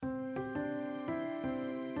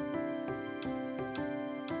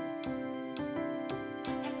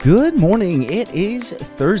Good morning. It is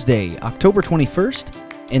Thursday, October 21st,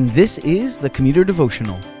 and this is the Commuter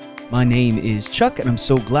Devotional. My name is Chuck, and I'm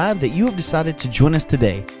so glad that you have decided to join us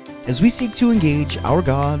today as we seek to engage our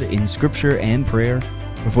God in Scripture and prayer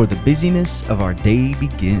before the busyness of our day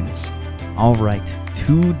begins. All right,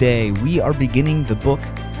 today we are beginning the book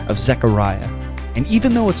of Zechariah, and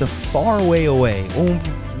even though it's a far way away,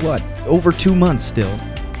 over 2 months still,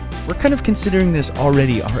 we're kind of considering this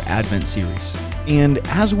already our Advent series. And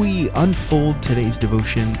as we unfold today's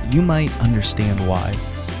devotion, you might understand why.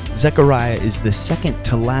 Zechariah is the second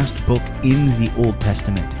to last book in the Old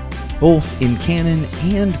Testament. Both in canon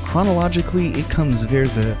and chronologically, it comes near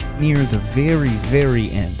the very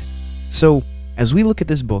end. So, as we look at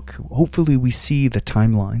this book, hopefully we see the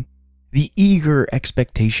timeline, the eager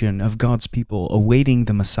expectation of God's people awaiting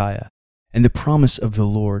the Messiah, and the promise of the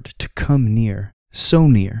Lord to come near, so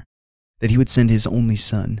near, that he would send his only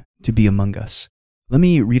Son to be among us. Let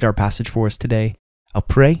me read our passage for us today. I'll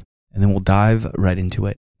pray, and then we'll dive right into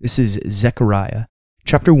it. This is Zechariah,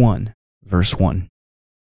 chapter 1, verse 1.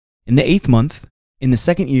 In the 8th month, in the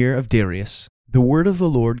 2nd year of Darius, the word of the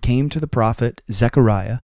Lord came to the prophet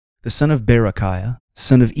Zechariah, the son of Berechiah,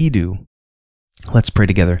 son of Iddo. Let's pray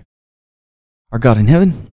together. Our God in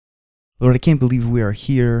heaven, Lord, I can't believe we are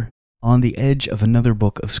here on the edge of another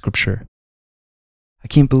book of Scripture. I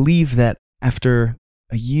can't believe that after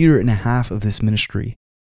a year and a half of this ministry,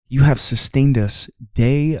 you have sustained us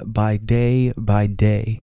day by day by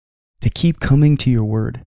day to keep coming to your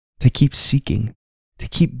word, to keep seeking, to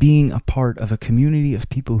keep being a part of a community of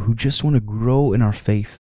people who just want to grow in our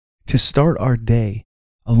faith, to start our day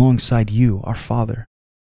alongside you, our Father,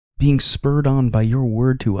 being spurred on by your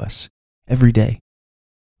word to us every day.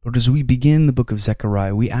 Lord, as we begin the book of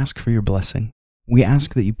Zechariah, we ask for your blessing. We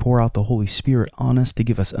ask that you pour out the Holy Spirit on us to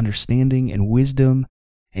give us understanding and wisdom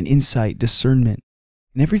and insight, discernment,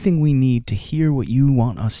 and everything we need to hear what you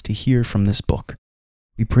want us to hear from this book.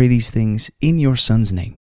 We pray these things in your Son's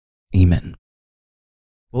name. Amen.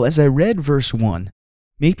 Well, as I read verse 1,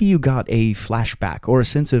 maybe you got a flashback or a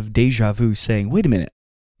sense of deja vu saying, wait a minute,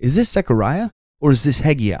 is this Zechariah or is this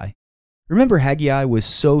Haggai? Remember Haggai was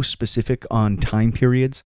so specific on time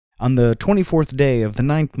periods? On the 24th day of the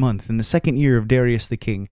 9th month in the 2nd year of Darius the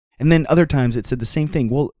king. And then other times it said the same thing.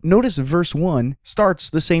 Well, notice verse 1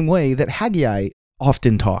 starts the same way that Haggai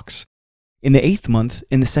often talks. In the 8th month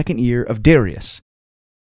in the 2nd year of Darius.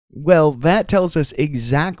 Well, that tells us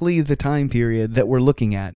exactly the time period that we're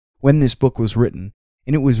looking at when this book was written.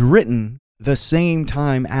 And it was written the same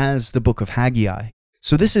time as the book of Haggai.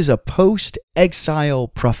 So this is a post-exile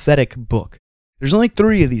prophetic book. There's only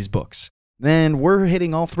 3 of these books. And we're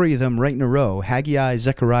hitting all 3 of them right in a row, Haggai,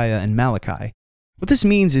 Zechariah, and Malachi. What this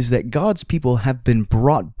means is that God's people have been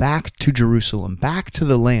brought back to Jerusalem, back to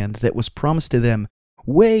the land that was promised to them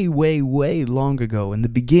way long ago in the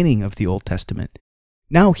beginning of the Old Testament.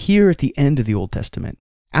 Now here at the end of the Old Testament,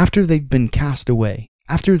 after they've been cast away,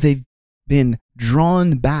 after they've been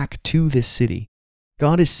drawn back to this city,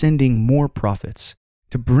 God is sending more prophets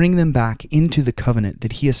to bring them back into the covenant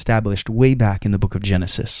that he established way back in the book of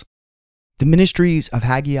Genesis. The ministries of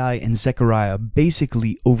Haggai and Zechariah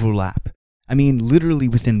basically overlap. I mean, literally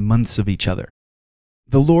within months of each other.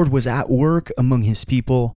 The Lord was at work among his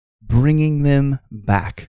people, bringing them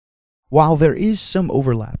back. While there is some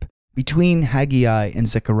overlap between Haggai and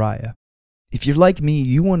Zechariah, if you're like me,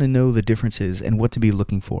 you want to know the differences and what to be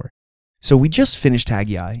looking for. So we just finished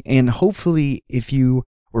Haggai, and hopefully if you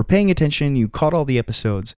were paying attention, you caught all the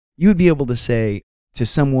episodes, you would be able to say to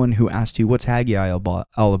someone who asked you, what's Haggai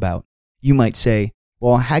all about? You might say,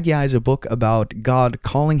 well, Haggai is a book about God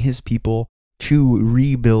calling his people to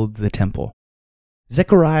rebuild the temple.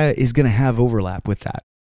 Zechariah is going to have overlap with that.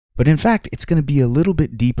 But in fact, it's going to be a little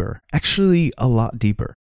bit deeper, actually a lot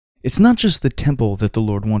deeper. It's not just the temple that the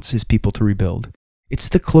Lord wants his people to rebuild. It's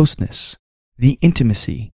the closeness, the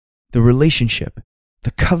intimacy, the relationship,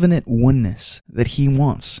 the covenant oneness that he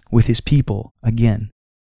wants with his people again.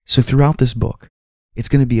 So throughout this book, it's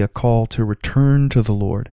going to be a call to return to the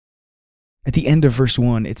Lord. At the end of verse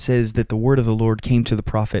 1, it says that the word of the Lord came to the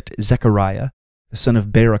prophet Zechariah, the son of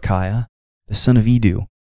Berechiah, the son of Iddo.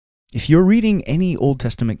 If you're reading any Old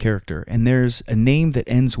Testament character and there's a name that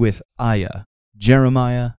ends with Ayah,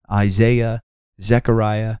 Jeremiah, Isaiah,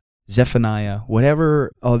 Zechariah, Zephaniah,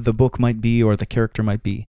 whatever the book might be or the character might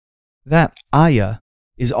be, that Ayah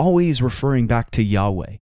is always referring back to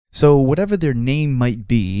Yahweh. So whatever their name might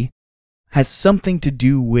be, has something to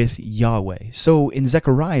do with Yahweh. So in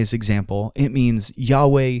Zechariah's example, it means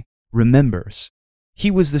Yahweh remembers. He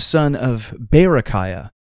was the son of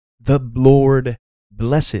Berechiah, the Lord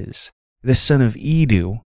blesses, the son of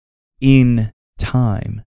Iddo, in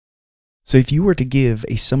time. So if you were to give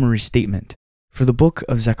a summary statement for the book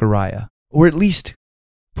of Zechariah, or at least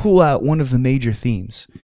pull out one of the major themes,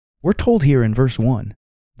 we're told here in verse 1,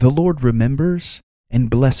 the Lord remembers and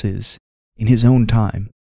blesses in his own time.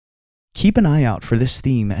 Keep an eye out for this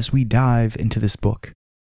theme as we dive into this book.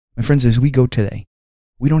 My friends, as we go today,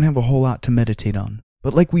 we don't have a whole lot to meditate on,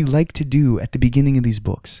 but like we like to do at the beginning of these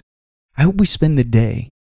books, I hope we spend the day,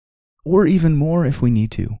 or even more if we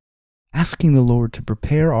need to, asking the Lord to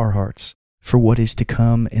prepare our hearts for what is to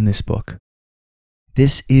come in this book.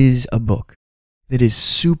 This is a book that is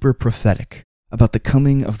super prophetic about the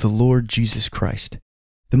coming of the Lord Jesus Christ,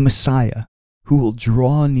 the Messiah who will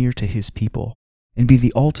draw near to his people and be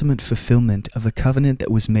the ultimate fulfillment of the covenant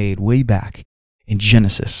that was made way back in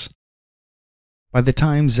Genesis. By the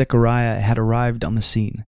time Zechariah had arrived on the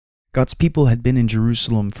scene, God's people had been in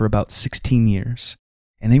Jerusalem for about 16 years,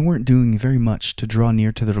 and they weren't doing very much to draw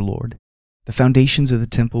near to their Lord. The foundations of the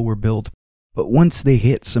temple were built, but once they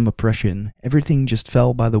hit some oppression, everything just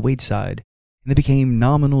fell by the wayside, and they became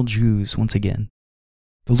nominal Jews once again.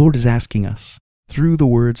 The Lord is asking us, through the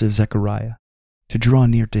words of Zechariah, to draw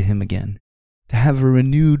near to him again, to have a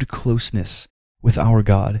renewed closeness with our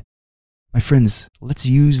God. My friends, let's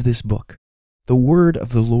use this book, the word of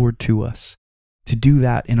the Lord to us, to do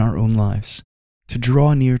that in our own lives, to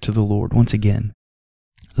draw near to the Lord once again.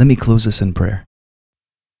 Let me close this in prayer.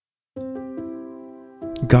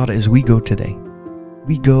 God, as we go today,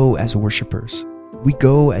 we go as worshipers. We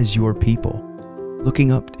go as your people,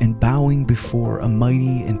 looking up and bowing before a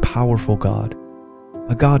mighty and powerful God,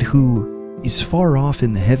 a God who is far off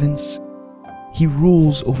in the heavens. He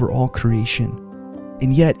rules over all creation,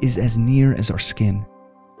 and yet is as near as our skin.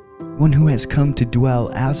 One who has come to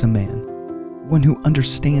dwell as a man, one who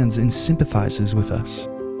understands and sympathizes with us,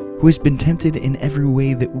 who has been tempted in every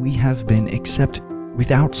way that we have been, except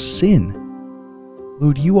without sin.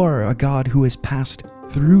 Lord, you are a God who has passed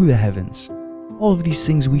through the heavens. All of these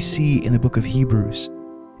things we see in the book of Hebrews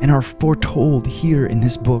and are foretold here in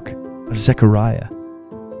this book of Zechariah.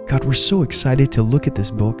 God, we're so excited to look at this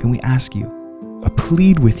book, and we ask you, I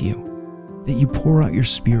plead with you that you pour out your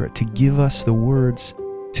Spirit to give us the words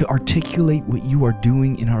to articulate what you are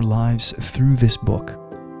doing in our lives through this book.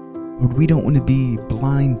 Lord, we don't want to be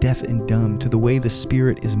blind, deaf, and dumb to the way the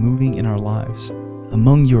Spirit is moving in our lives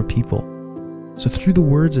among your people. So through the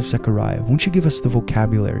words of Zechariah, won't you give us the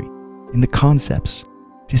vocabulary and the concepts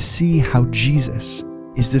to see how Jesus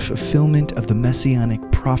is the fulfillment of the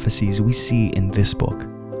messianic prophecies we see in this book.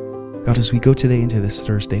 God, as we go today into this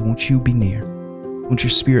Thursday, won't you be near? Won't your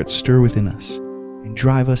Spirit stir within us and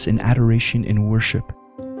drive us in adoration and worship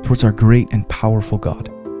towards our great and powerful God?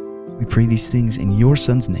 We pray these things in your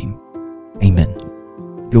Son's name.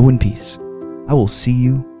 Amen. Go in peace. I will see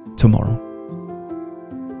you tomorrow.